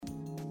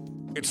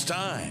It's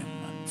time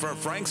for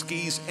Frank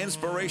Ski's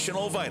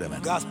Inspirational Vitamin.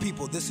 God's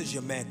people, this is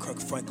your man, Kirk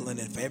Franklin,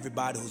 and for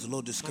everybody who's a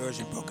little discouraged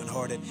and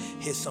brokenhearted,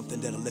 here's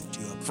something that'll lift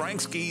you up.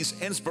 Frank Ski's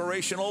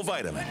Inspirational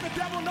Vitamin. Let the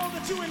devil know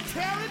that you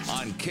encouraged.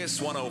 On Kiss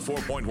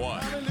 104.1.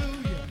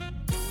 Hallelujah.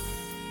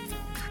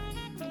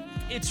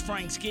 It's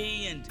Frank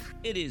Ski, and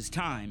it is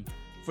time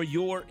for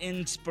your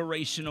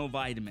Inspirational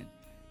Vitamin.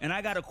 And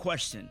I got a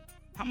question.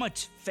 How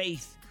much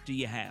faith do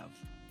you have?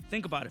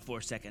 Think about it for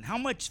a second. How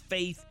much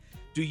faith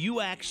do you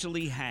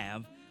actually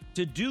have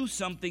to do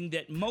something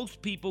that most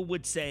people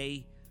would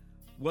say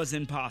was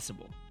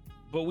impossible?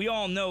 But we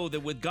all know that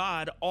with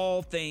God,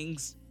 all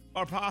things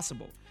are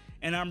possible.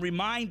 And I'm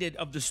reminded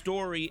of the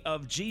story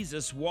of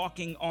Jesus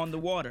walking on the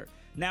water.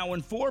 Now,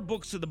 in 4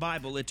 books of the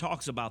Bible, it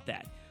talks about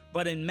that.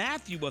 But in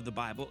Matthew of the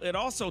Bible, it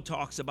also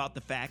talks about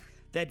the fact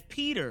that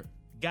Peter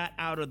got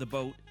out of the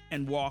boat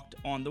and walked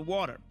on the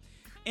water.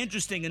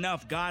 Interesting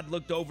enough, God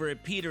looked over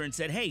at Peter and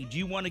said, "Hey, do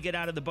you want to get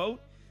out of the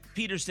boat?"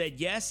 Peter said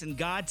yes, and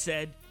God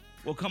said,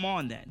 "Well, come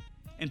on then."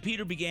 And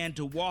Peter began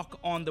to walk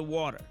on the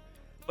water.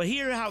 But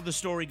here's how the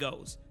story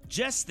goes.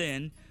 Just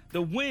then,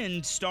 the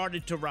wind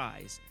started to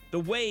rise. The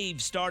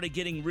waves started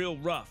getting real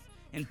rough,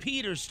 and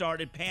Peter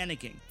started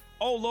panicking.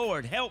 "Oh,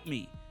 Lord, help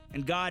me."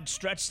 And God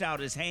stretched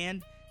out his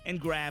hand and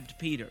grabbed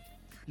Peter.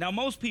 Now,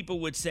 most people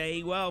would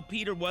say, well,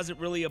 Peter wasn't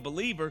really a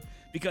believer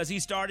because he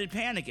started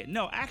panicking.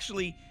 No,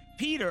 actually,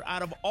 Peter,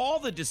 out of all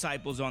the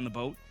disciples on the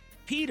boat,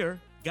 Peter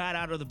got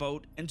out of the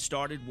boat and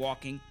started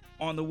walking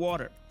on the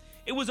water.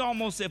 It was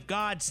almost as if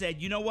God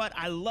said, "You know what?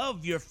 I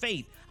love your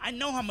faith. I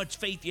know how much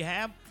faith you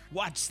have.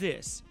 Watch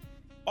this."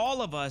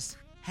 All of us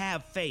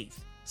have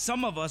faith,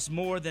 some of us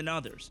more than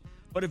others.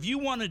 But if you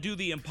want to do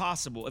the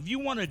impossible, if you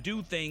want to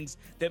do things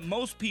that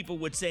most people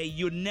would say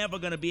you're never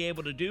going to be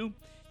able to do,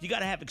 you got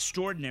to have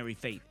extraordinary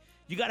faith.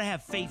 You got to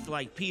have faith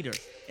like Peter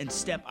and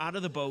step out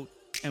of the boat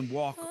and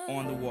walk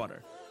on the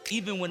water.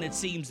 Even when it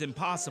seems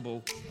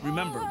impossible,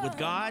 remember, with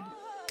God,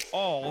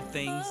 all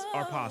things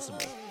are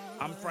possible.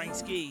 I'm Frank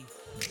Ski.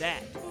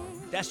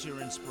 That's your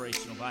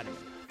Inspirational Vitamin.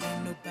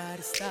 Ain't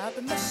nobody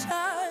stopping my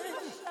shine.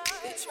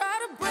 They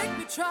try to break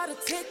me, try to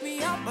take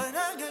me out, but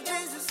I got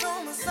Jesus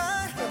on my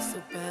side. Felt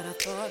so bad I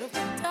thought I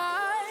would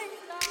die,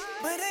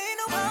 but ain't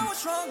no power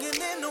stronger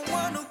than the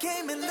one who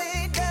came and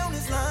laid down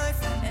his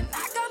life. And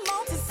I got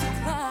mountains to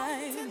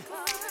climb,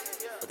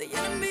 but the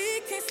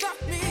enemy can't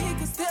stop me,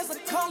 cause there's a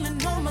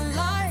calling on my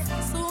life.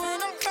 So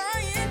when I'm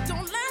crying,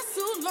 don't last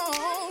too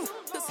long,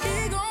 cause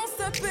he gon'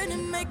 step in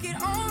and make it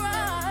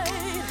alright.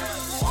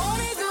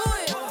 Won't he do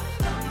it?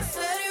 He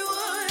said he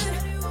would.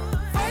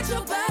 Fight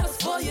your battles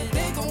for you,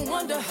 they gon'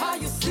 wonder how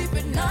you sleep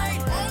at night.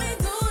 Won't he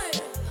do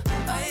it?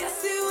 Oh,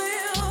 yes he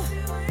will.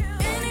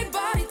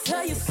 Anybody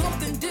tell you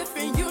something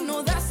different, you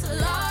know that's a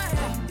lie.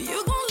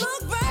 You gon'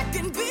 look back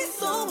and be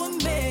so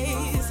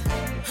amazed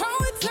how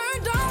it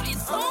turned out,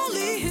 it's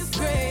only his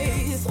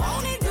grace.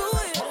 Won't he do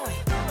it?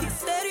 He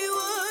said he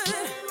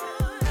would.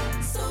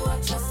 So I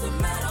trust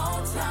him at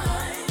all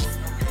times.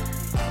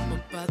 I'm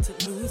about to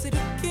lose it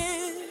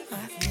again.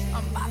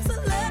 I'm about to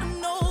let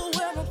him know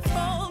where I'm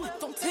from.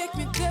 Don't take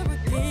me there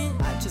again.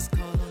 I just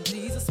call on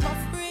Jesus, my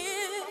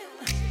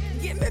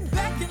friend. Get me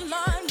back in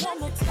line one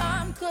more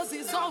time, cause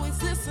he's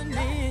always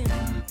listening.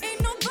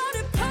 Ain't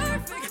nobody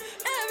perfect,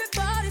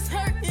 everybody's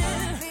hurting.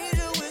 Need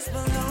to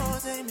whisper,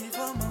 Lord, save me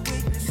from my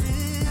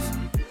weaknesses,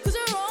 cause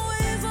you're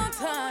always on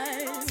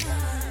time.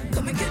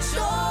 Come and get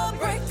your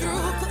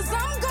breakthrough, cause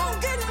I'm gon'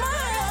 get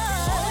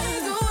mine. Won't he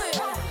do it?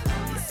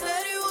 He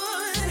said he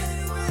would.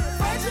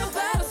 Fight your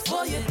battles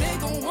for you, they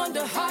gon'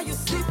 wonder how you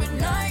sleep at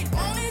night.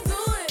 Won't he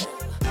do it?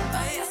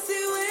 Oh, yes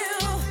he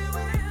will.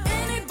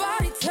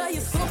 Anybody tell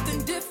you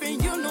something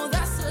different, you know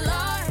that's a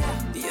lie.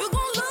 You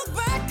gon' look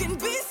back and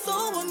be so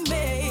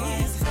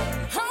amazed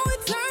how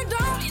it turned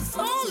out, it's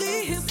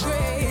only his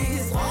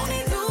grace. Won't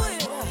he do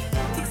it?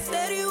 He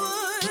said he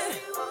would.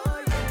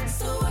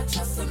 So I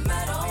trust him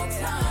at all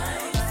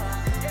times.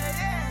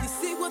 You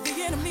see what the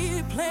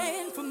enemy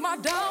planned for my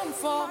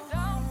downfall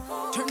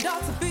turned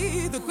out to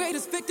be the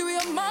greatest victory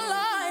of my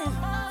life.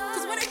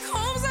 Cause when it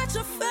comes at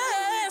you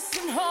fast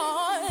and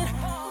hard,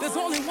 there's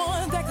only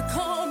one that could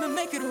come and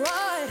make it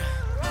right.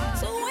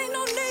 So ain't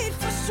no need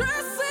for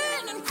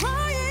stressing and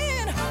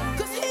crying,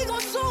 cause he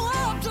gon' show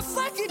up just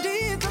like he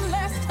did the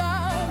last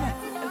time.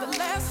 And the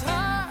last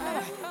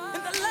time,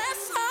 and the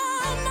last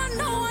time, I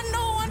know. Won't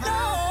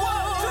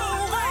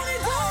he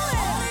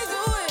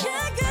do it?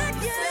 Yeah.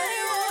 Say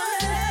he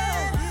would.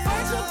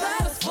 Fight your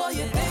battles for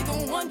you, they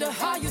gon' wonder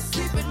how you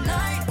sleep at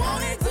night.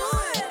 Won't he do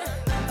it?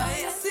 Oh,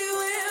 yes he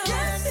will.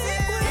 Anybody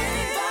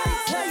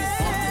tell you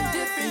something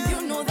different, you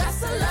know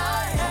that's a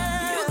lie.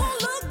 You gon'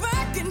 look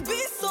back and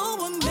be so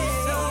amazed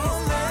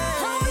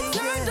how it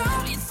turned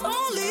out, it's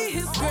only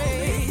his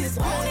grace.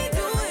 Won't he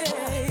do it?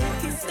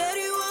 He said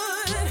he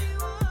would.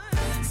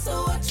 So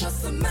I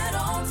trust him at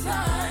all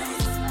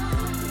times.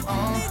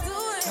 Won't he do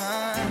it?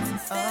 He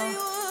said he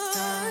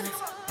would.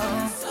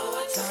 So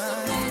I trust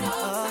him at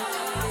all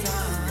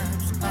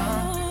times.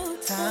 All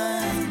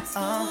times.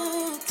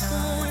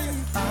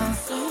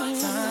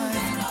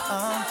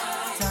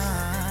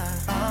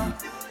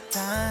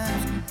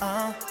 times,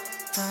 all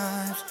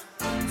times.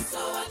 So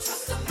I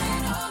trust him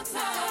at all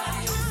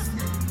times.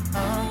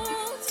 All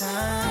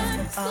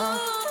times, all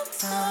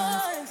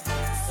times.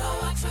 So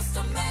I trust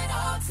him at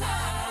all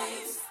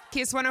times.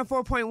 Kiss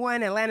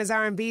 104.1, Atlanta's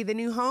R&B, the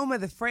new home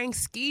of the Frank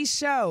Ski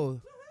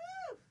Show.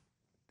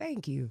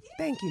 Thank you.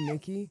 Thank you,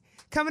 Nikki.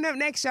 Coming up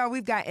next, y'all,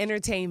 we've got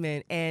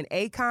entertainment. And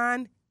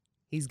Akon,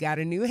 he's got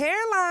a new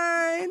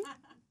hairline.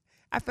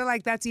 I feel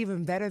like that's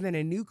even better than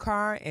a new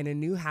car and a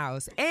new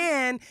house.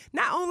 And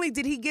not only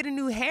did he get a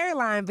new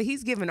hairline, but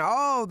he's given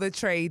all the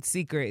trade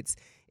secrets.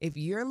 If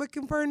you're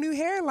looking for a new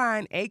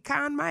hairline,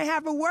 Akon might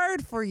have a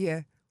word for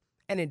you.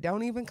 And it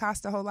don't even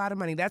cost a whole lot of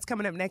money. That's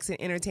coming up next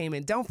in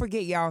entertainment. Don't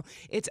forget, y'all,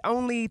 it's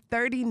only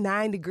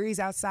 39 degrees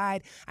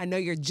outside. I know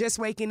you're just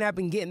waking up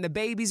and getting the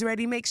babies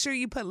ready. Make sure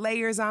you put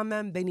layers on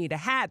them. They need a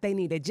hat. They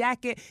need a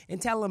jacket.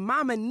 And tell them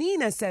Mama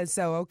Nina says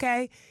so,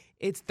 okay?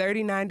 It's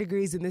 39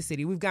 degrees in the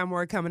city. We've got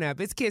more coming up.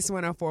 It's Kiss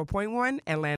 104.1, Atlanta.